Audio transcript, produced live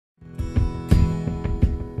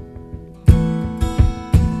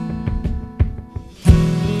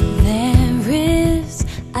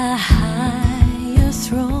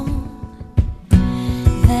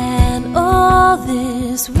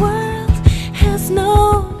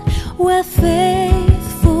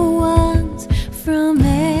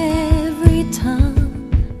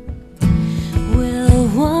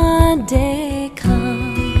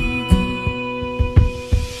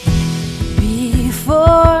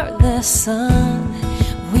the sun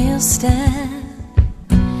will stand,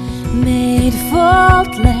 made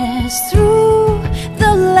faultless through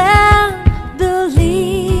the Lamb.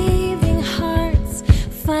 Believing hearts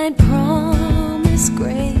find promise,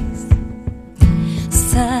 grace,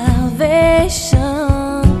 salvation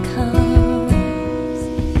comes.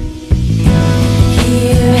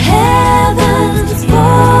 Hear heaven's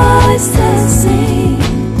voices sing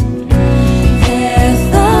their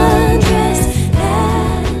thunderous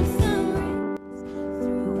anthem.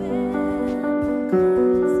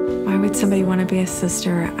 Why would somebody want to be a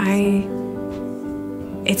sister?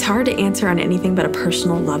 It's hard to answer on anything but a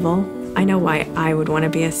personal level. I know why I would want to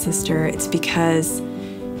be a sister. It's because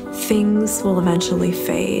things will eventually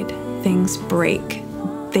fade. Things break.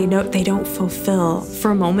 They don't fulfill.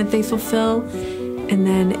 For a moment they fulfill, and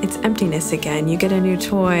then it's emptiness again. You get a new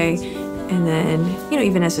toy, and then,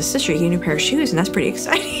 even as a sister, you get a new pair of shoes, and that's pretty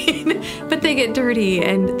exciting. But they get dirty,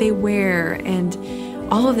 and they wear, and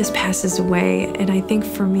all of this passes away. And I think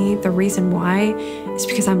for me, the reason why is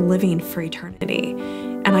because I'm living for eternity,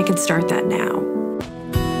 and I can start that now.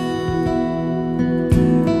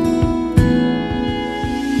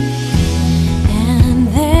 And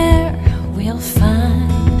there we'll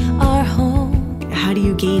find our home. How do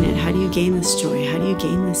you gain it? How do you gain this joy? How do you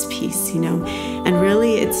gain this peace, And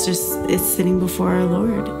really, it's sitting before our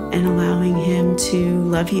Lord and allowing Him to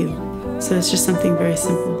love you. So it's just something very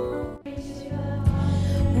simple.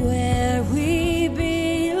 Where we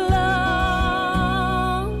belong,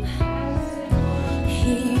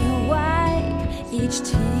 He wiped each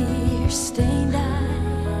tear-stained eye,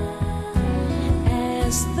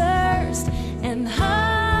 as thirst and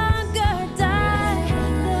hunger die.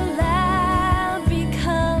 The Lamb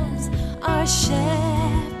becomes our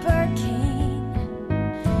shepherd king.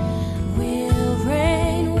 We'll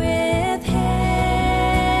reign with Him.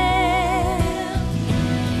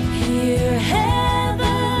 Hear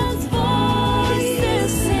heaven's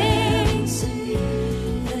voices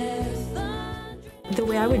sing their thunder. The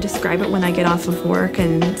way I would describe it when I get off of work,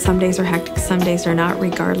 and some days are hectic, some days are not,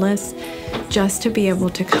 regardless, just to be able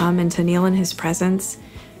to come and to kneel in His presence,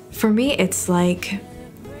 for me it's like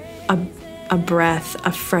a breath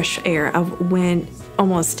of fresh air, of wind,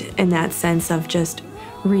 almost in that sense of just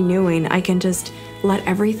renewing. I can just let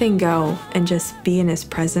everything go and just be in His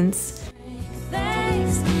presence.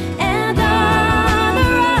 Thanks and honor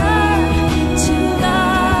to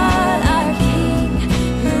God our King,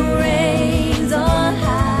 who reigns on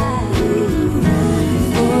high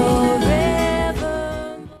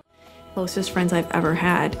forever. Closest friends I've ever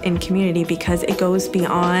had in community, because it goes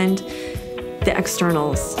beyond the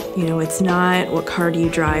externals. It's not what car do you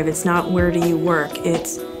drive, it's not where do you work,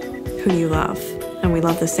 it's who do you love. And we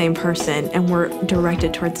love the same person, and we're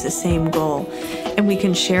directed towards the same goal, and we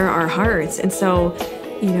can share our hearts. And so,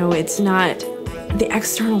 it's not, the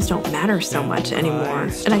externals don't matter so much anymore.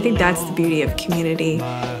 And I think that's the beauty of community,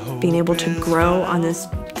 being able to grow on this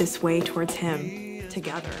way towards Him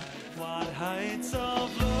together. What heights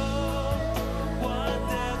of love, what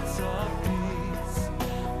depths of peace,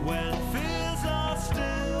 when fears are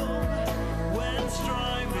still, when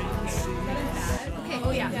striving cease.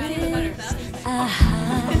 A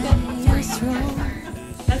higher throne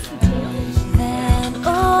than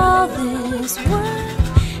all this world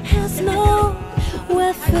has known,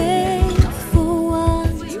 where faithful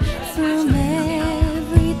ones from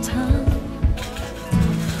every tongue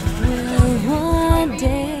will one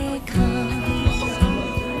day come.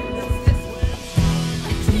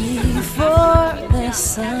 Before the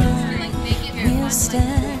sun will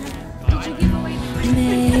stand,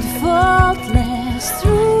 made faultless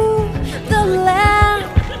through the Lamb.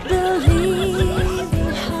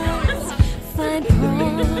 Believing hearts find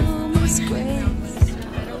promise, grace,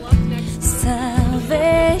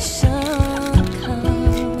 salvation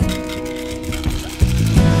comes.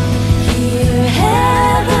 Hear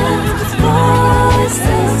heaven's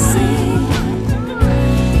voices sing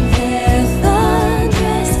their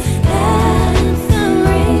thunderous anthem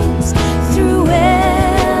rings through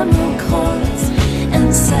emerald courts and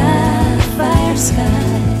sapphire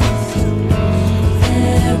skies.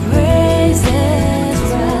 Their praises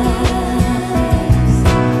rise.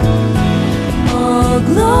 All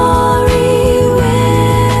glory,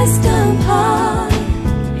 wisdom, power,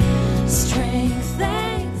 strength,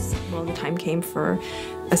 thanks. Well, the time came for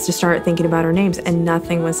us to start thinking about our names, and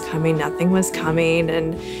nothing was coming,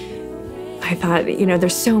 and I thought,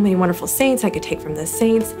 there's so many wonderful saints I could take from the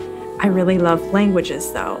saints. I really love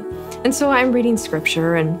languages, though. And so I'm reading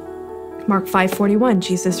scripture, and Mark 5:41,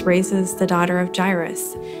 Jesus raises the daughter of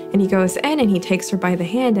Jairus, and He goes in and He takes her by the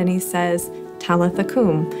hand and He says, Talitha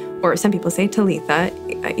Kum, or some people say Talitha,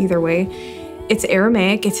 either way. It's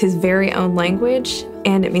Aramaic, it's his very own language,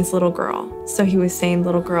 and it means little girl. So he was saying,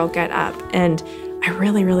 little girl, get up. And I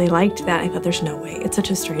really, really liked that. I thought, there's no way. It's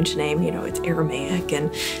such a strange name. It's Aramaic,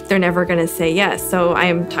 and they're never going to say yes. So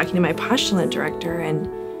I'm talking to my postulant director,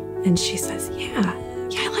 and she says, yeah,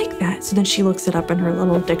 I like that. So then she looks it up in her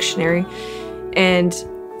little dictionary, and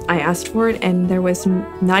I asked for it, and there was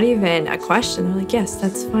not even a question. They're like, yes,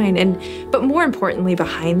 that's fine. But more importantly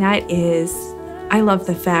behind that is, I love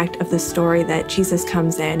the fact of the story that Jesus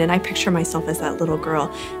comes in, and I picture myself as that little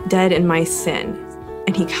girl, dead in my sin.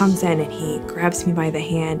 And he comes in and he grabs me by the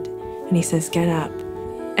hand and he says, get up.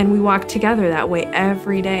 And we walk together that way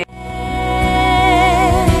every day.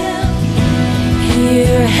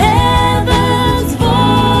 Hear heaven's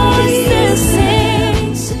voices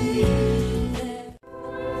sing.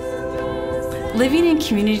 Living in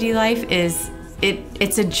community life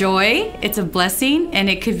it's a joy, it's a blessing, and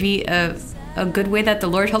it could be a good way that the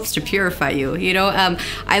Lord helps to purify you.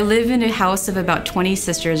 I live in a house of about 20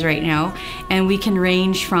 sisters right now, and we can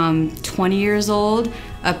range from 20 years old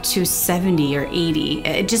up to 70 or 80.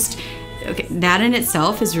 That in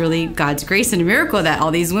itself is really God's grace and a miracle that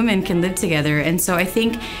all these women can live together. And so I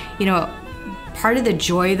think, part of the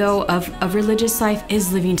joy, though, of religious life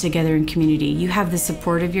is living together in community. You have the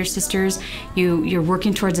support of your sisters. You're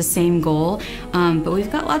working towards the same goal. But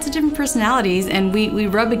we've got lots of different personalities, and we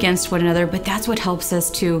rub against one another. But that's what helps us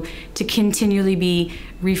to continually be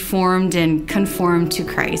reformed and conformed to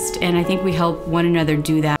Christ. And I think we help one another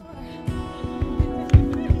do that.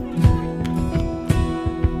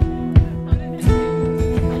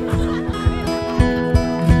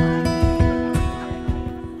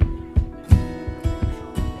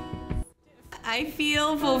 I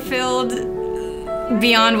feel fulfilled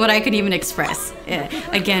beyond what I could even express.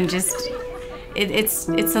 Again, it's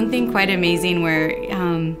something quite amazing where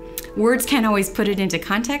words can't always put it into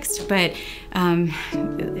context, but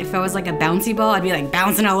if I was like a bouncy ball, I'd be like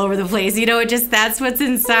bouncing all over the place. That's what's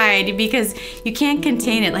inside, because you can't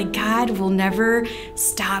contain it. Like, God will never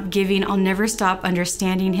stop giving. I'll never stop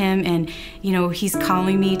understanding him. And, he's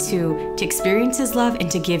calling me to experience his love and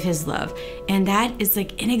to give his love. And that is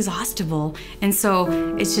like inexhaustible. And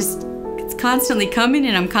so it's constantly coming,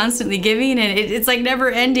 and I'm constantly giving, and it's like never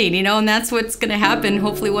ending, and that's what's gonna happen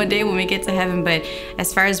hopefully one day when we get to heaven. But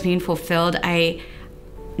as far as being fulfilled,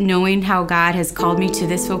 knowing how God has called me to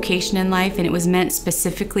this vocation in life, and it was meant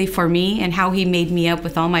specifically for me, and how he made me up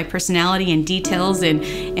with all my personality and details and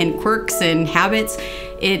quirks and habits,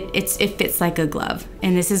 it fits like a glove.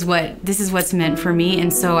 And this is what's meant for me.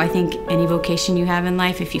 And so I think any vocation you have in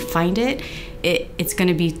life, if you find it's going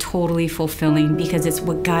to be totally fulfilling, because it's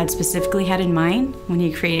what God specifically had in mind when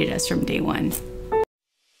he created us from day one.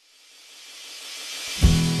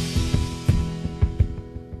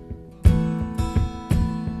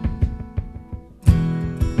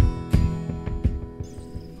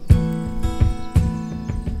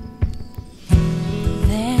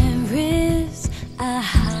 There is a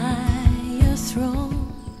higher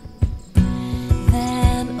throne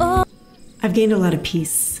than all. I've gained a lot of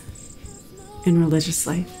peace in religious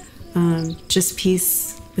life, just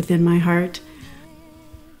peace within my heart.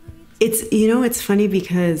 It's funny,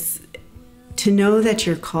 because to know that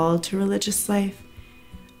you're called to religious life,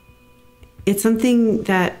 it's something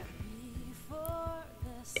that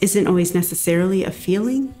isn't always necessarily a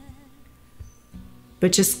feeling,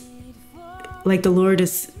 but just like the Lord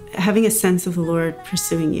is having a sense of the Lord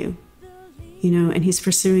pursuing you, and he's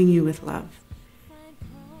pursuing you with love.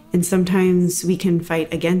 And sometimes we can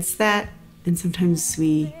fight against that, and sometimes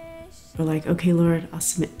we are like, okay, Lord, I'll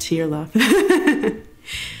submit to your love.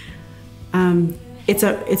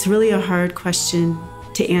 It's really a hard question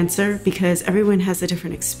to answer, because everyone has a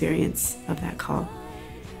different experience of that call.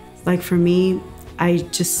 Like for me, I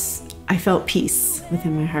felt peace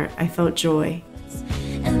within my heart. I felt joy.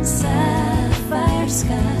 And sapphire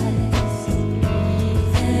skies,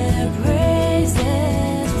 their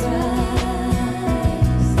praises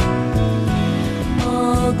rise.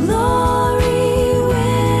 All glory,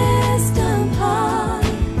 wisdom, power,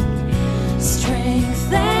 strength,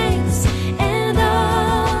 thanks, and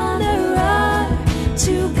honor are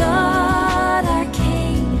to God our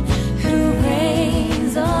King, who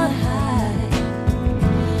reigns on high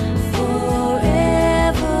forevermore.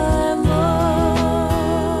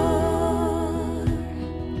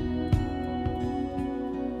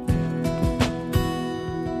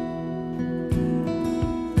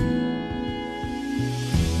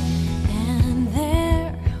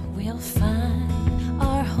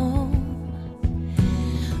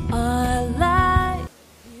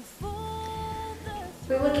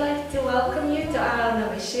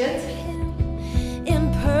 it.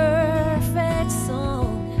 In perfect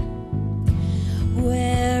song,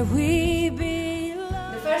 where we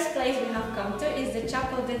belong. The first place we have come to is the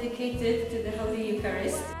chapel dedicated to the Holy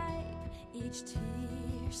Eucharist. Each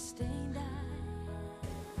tear stained eye.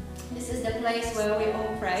 This is the place where we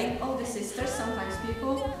all pray, all the sisters, sometimes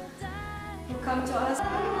people who come to us.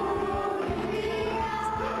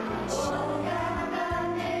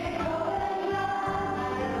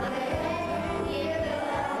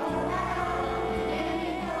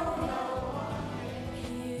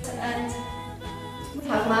 And we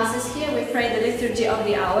have masses here, we pray the liturgy of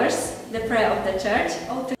the hours, the prayer of the church,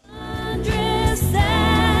 all together. Wondrous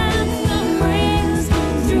anthem rings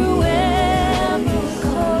through emerald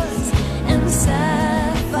courts and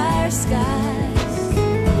sapphire skies.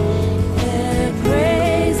 Their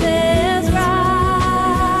praises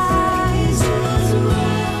rise.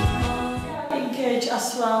 Engage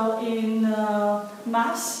as well in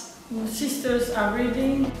Mass. Sisters are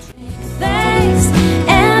reading. Thanks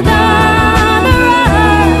and honor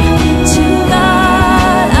to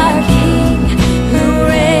God our King, who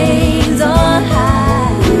reigns on high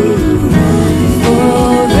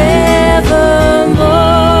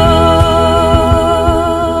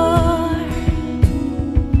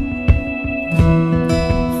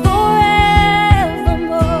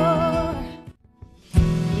forevermore.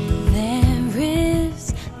 There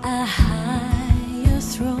is a higher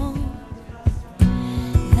throne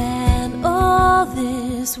than all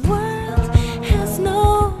this world has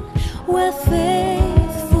known, where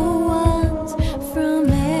faithful ones from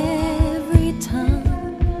every tongue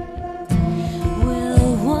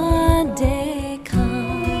will one day come.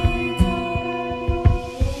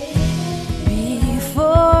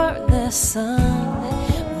 Before the sun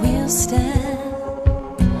will stand,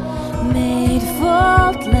 made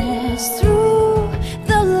faultless through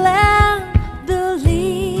the Lamb,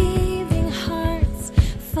 believing hearts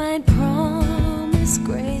find promised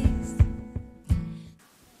grace.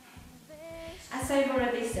 As I've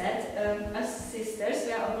already said, as sisters,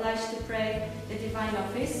 we are obliged to pray the Divine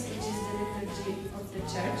Office, which is the liturgy of the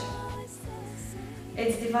Church.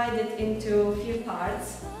 It's divided into a few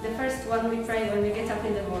parts. The first one we pray when we get up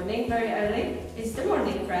in the morning, very early, is the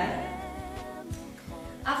morning prayer.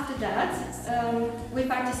 After that, we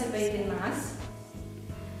participate in Mass.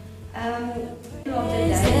 Middle of the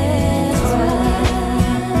day,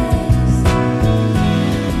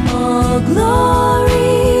 All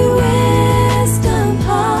glory, wisdom,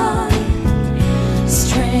 power,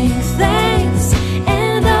 strength, thanks,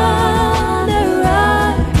 and honor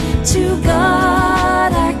are to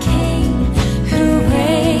God our King, who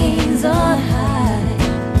reigns on high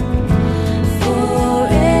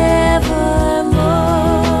forevermore.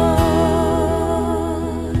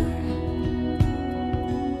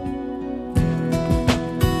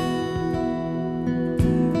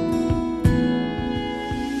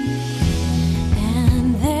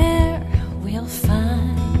 And there we'll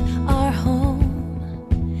find our home,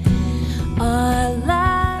 our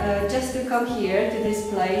life. just to come here to this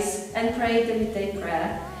place and pray the midday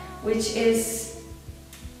prayer, which is,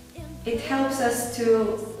 it helps us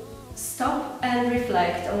to stop and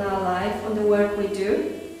reflect on our life, on the work we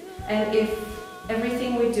do, and if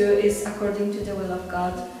everything we do is according to the will of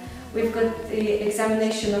God. We've got the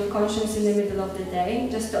examination of conscience in the middle of the day,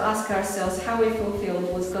 just to ask ourselves how we fulfilled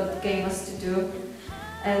what God gave us to do,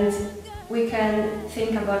 and we can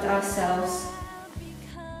think about ourselves.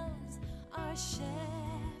 Because our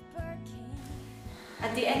shepherd king.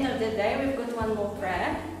 At the end of the day, we've got one more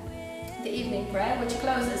prayer, the evening prayer, which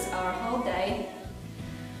closes our whole day.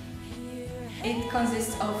 It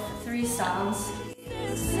consists of 3 psalms.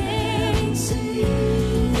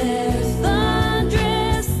 Their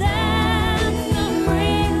thunderous anthem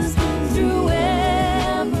rings through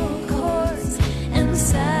emerald courts and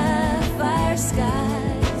sapphire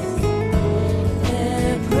skies.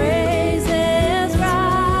 Their praises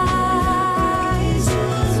rise.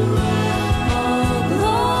 All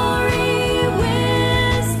glory,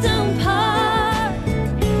 wisdom, power,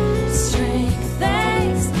 strength,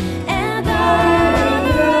 thanks, and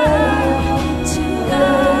honor to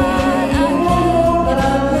God our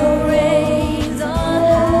King, who reigns on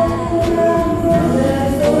high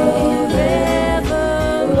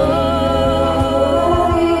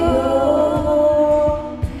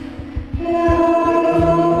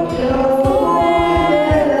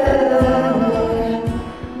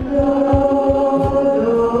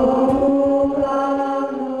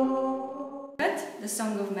The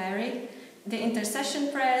Song of Mary, the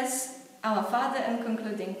intercession prayers, Our Father, and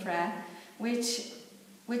concluding prayer, which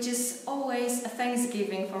is always a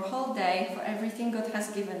thanksgiving for whole day, for everything God has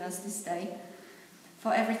given us this day.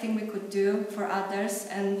 for everything we could do for others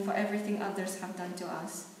and for everything others have done to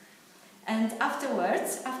us. And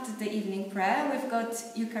afterwards, after the evening prayer, we've got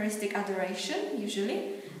Eucharistic adoration,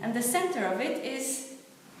 usually, and the center of it is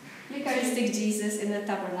Eucharistic Jesus in the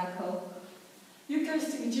tabernacle.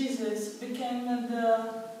 Eucharistic Jesus became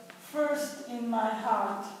the first in my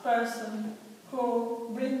heart person who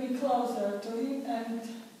bring me closer to Him and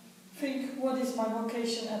think what is my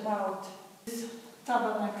vocation about. This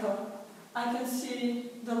tabernacle, I can see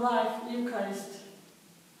the life Eucharist,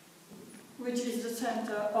 which is the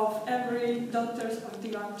center of every Daughters of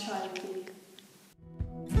Divine Charity.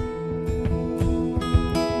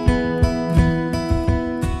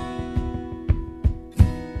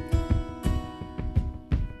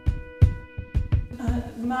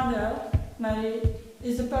 Mother Mary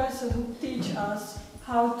is the person who teaches us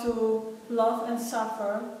how to love and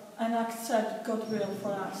suffer and accept God's will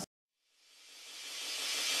for us.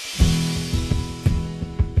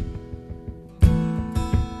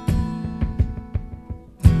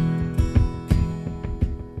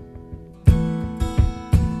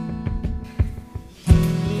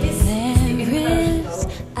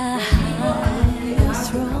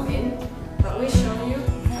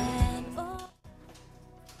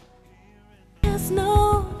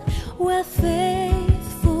 Where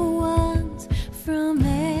faithful ones from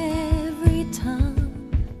every tongue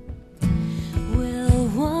will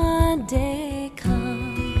one day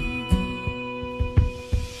come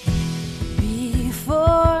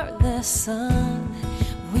before the sun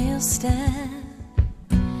will stand,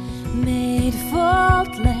 made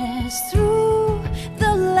faultless through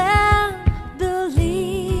the Lamb.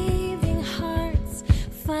 Believing hearts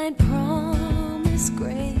find promise,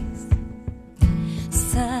 grace,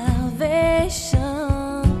 salvation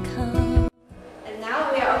come. And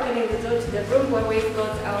now we are opening the door to the room where we've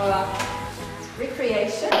got our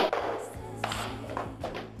recreation.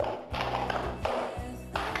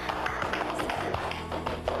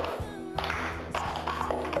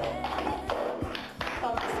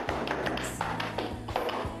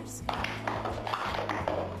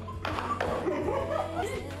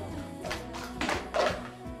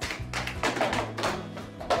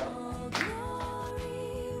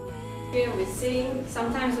 Here we sing,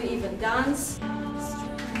 sometimes we even dance.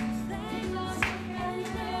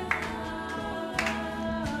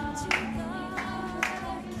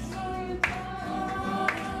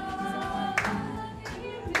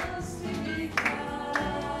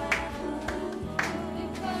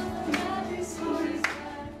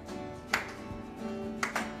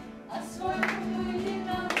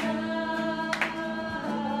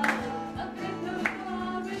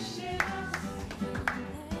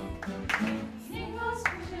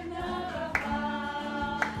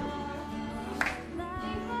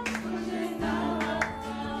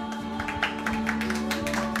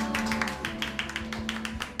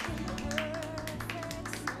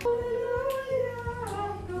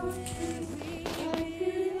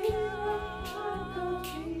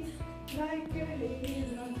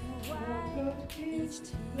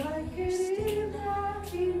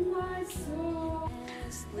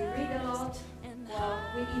 We read a lot while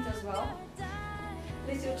we eat as well.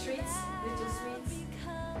 Little treats, little sweets.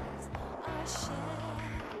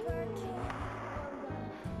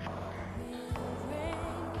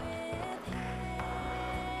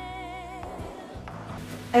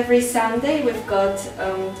 Every Sunday we've got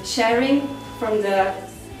sharing from the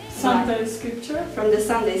Sunday scripture. From the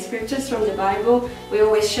Sunday scriptures, from the Bible. We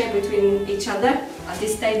always share between each other at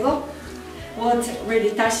this table what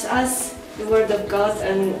really touched us, the Word of God,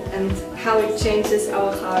 and how it changes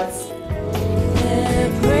our hearts.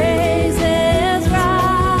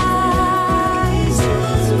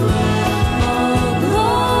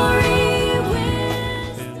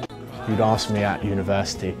 If you'd asked me at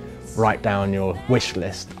university, write down your wish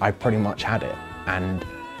list, I pretty much had it, and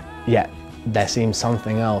yet there seemed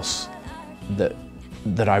something else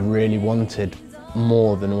that I really wanted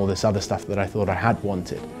more than all this other stuff that I thought I had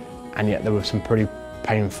wanted, and yet there were some pretty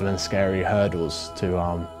painful and scary hurdles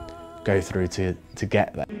to go through to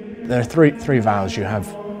get there. There are three vows. You have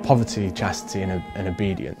poverty, chastity and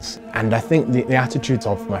obedience, and I think the attitudes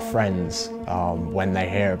of my friends when they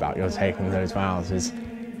hear about you're taking those vows is,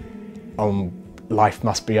 life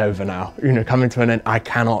must be over now, you know, coming to an end. I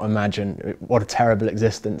cannot imagine what a terrible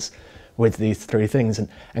existence with these three things, and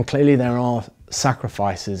clearly there are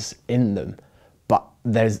sacrifices in them, but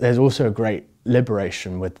there's also a great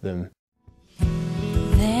liberation with them.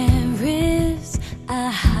 There is a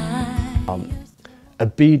high.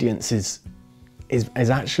 Obedience is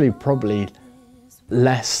actually probably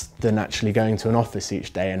less than actually going to an office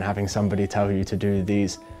each day and having somebody tell you to do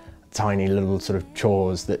these tiny little sort of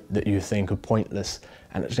chores that you think are pointless.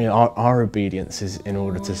 And actually our obedience is in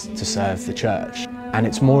order to serve the church. And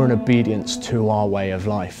it's more an obedience to our way of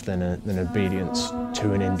life than an obedience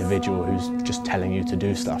to an individual who's just telling you to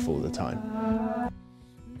do stuff all the time.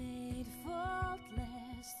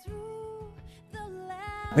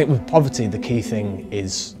 I think with poverty, the key thing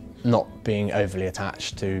is not being overly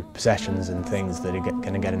attached to possessions and things that are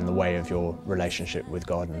going to get in the way of your relationship with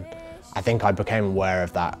God. And I think I became aware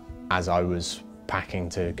of that as I was packing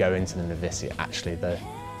to go into the novitiate, actually, the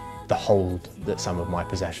hold that some of my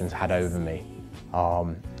possessions had over me.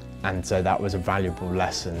 And so that was a valuable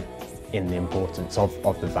lesson in the importance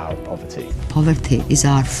of the vow of poverty. Poverty is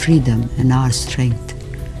our freedom and our strength.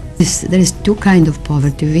 There is two kinds of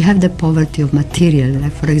poverty. We have the poverty of material,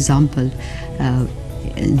 like for example,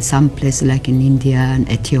 in some places like in India and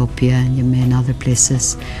Ethiopia and Yemen and other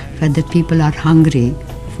places, where the people are hungry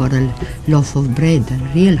for a loaf of bread, a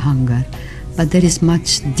real hunger. But there is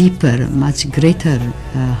much deeper, much greater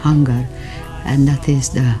hunger, and that is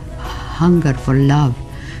the hunger for love,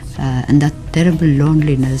 and that terrible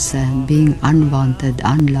loneliness and being unwanted,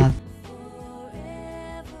 unloved.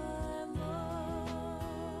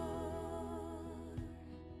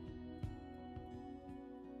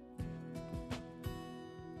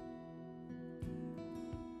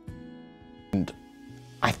 And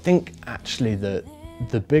I think actually the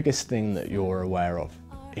biggest thing that you're aware of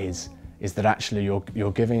is that actually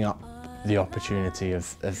you're giving up the opportunity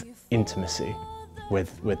of intimacy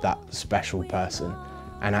with that special person,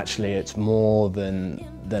 and actually it's more than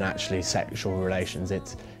actually sexual relations.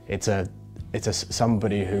 It's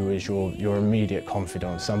somebody who is your immediate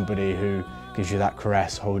confidant, somebody who gives you that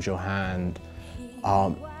caress, holds your hand,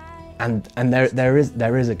 and there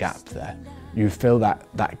is a gap there. You fill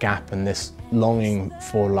that gap and this longing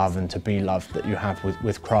for love and to be loved that you have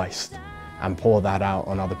with Christ, and pour that out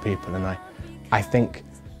on other people. And I think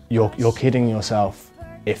you're kidding yourself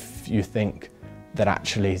if you think that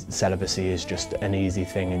actually celibacy is just an easy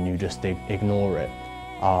thing and you just ignore it.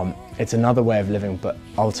 It's another way of living, but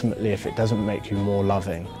ultimately if it doesn't make you more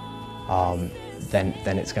loving,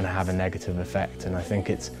 then it's going to have a negative effect. And I think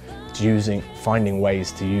it's finding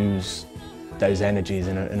ways to use those energies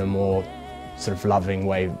in a more sort of loving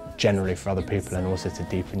way generally for other people, and also to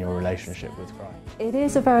deepen your relationship with Christ. It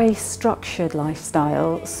is a very structured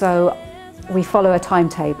lifestyle, so we follow a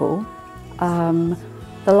timetable. The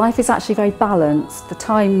life is actually very balanced. The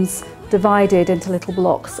time's divided into little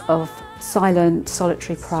blocks of silent,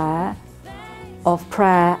 solitary prayer, of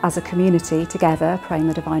prayer as a community together, praying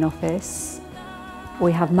the Divine Office.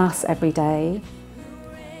 We have Mass every day,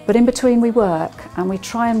 but in between we work, and we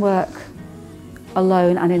try and work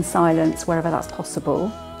alone and in silence wherever that's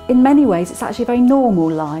possible. In many ways it's actually a very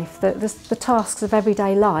normal life. The tasks of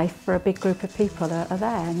everyday life for a big group of people are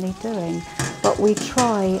there and need doing. But we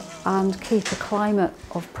try and keep a climate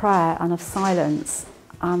of prayer and of silence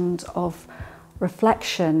and of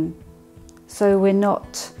reflection, so we're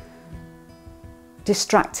not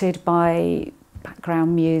distracted by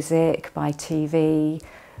background music, by TV.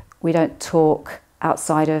 We don't talk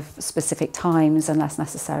outside of specific times unless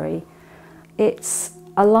necessary. It's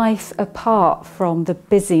a life apart from the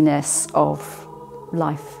busyness of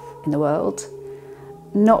life in the world,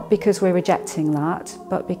 not because we're rejecting that,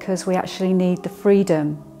 but because we actually need the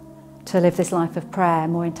freedom to live this life of prayer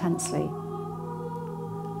more intensely.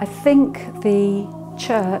 I think the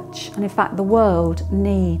church, and in fact the world,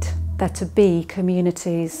 need there to be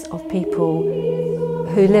communities of people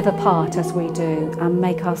who live apart as we do and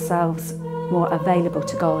make ourselves more available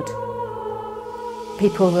to God.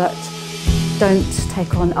 People that don't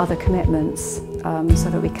take on other commitments, so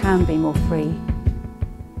that we can be more free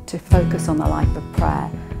to focus on the life of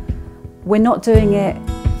prayer. We're not doing it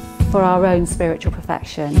for our own spiritual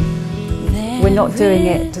perfection. We're not doing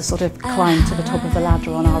it to sort of climb to the top of the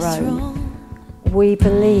ladder on our own. We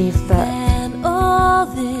believe that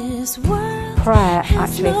prayer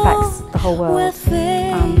actually affects the whole world,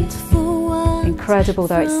 and incredible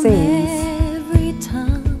though it seems,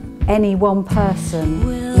 any one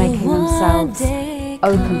person making themselves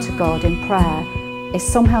open to God in prayer is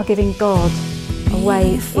somehow giving God a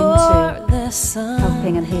way into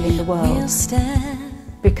helping and healing the world,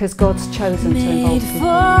 because God's chosen to involve people in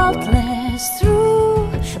that work.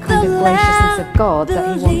 It's the kind of graciousness of God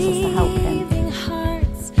that He wants us to help Him.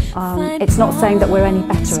 It's not saying that we're any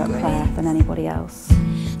better at prayer than anybody else,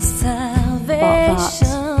 but that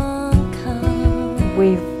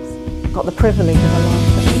we've got the privilege of a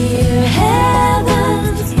life that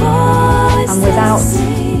and without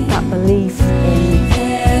that belief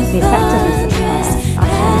in the effectiveness of prayer, actually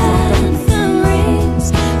it doesn't make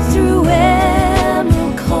sense.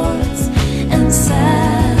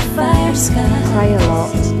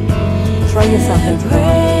 throw yourself into the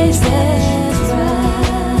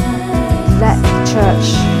let the church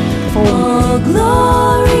form.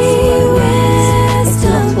 Glory,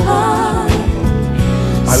 wisdom, power,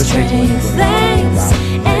 I would say to women, thanks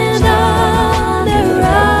and honor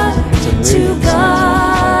to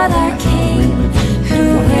God our King, who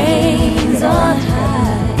reigns on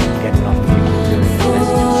high get enough people doing this.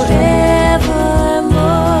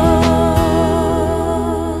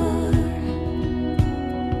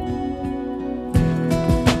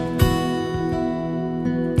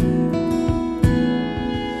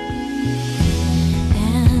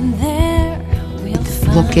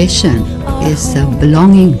 Vocation is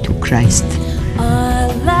belonging to Christ.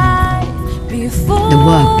 The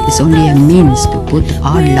work is only a means to put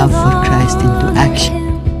our love for Christ into action.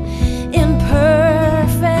 In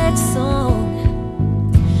perfect song,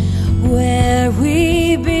 where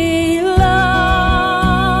we belong,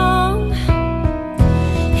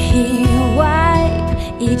 He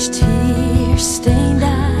wiped each tear-stained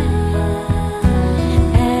eye,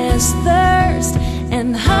 as thirst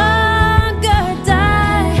and hunger die.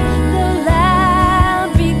 The Lamb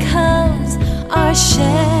becomes our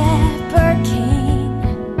shepherd king.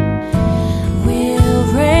 We'll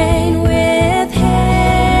reign with Him.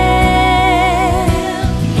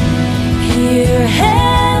 Hear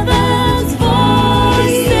heaven's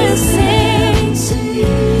voices sing,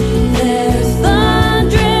 their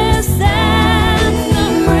thunderous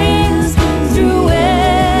anthem rings through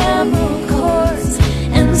emerald courts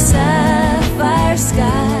and sapphire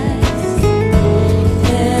skies.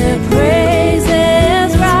 Their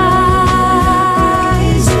praises rise.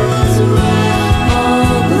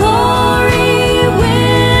 All glory,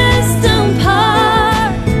 wisdom, power,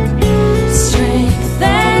 strength,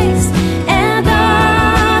 thanks, and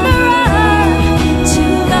honor to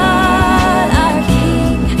God our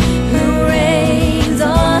King, who reigns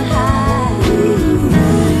on high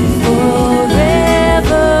forevermore.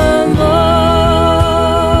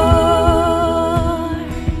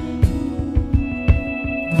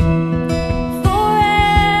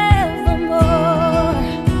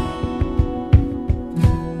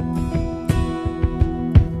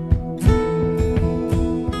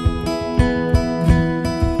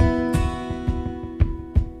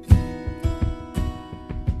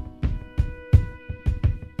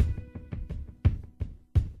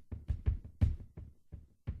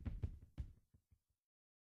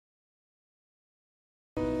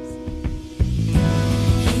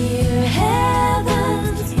 Hear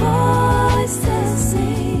heaven's voices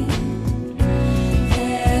sing,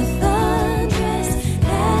 their thunderous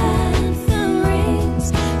anthem rings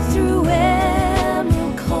through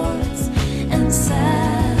emerald courts and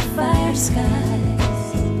sapphire skies.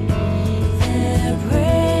 Their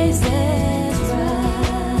praises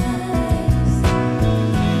rise.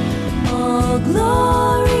 All glory.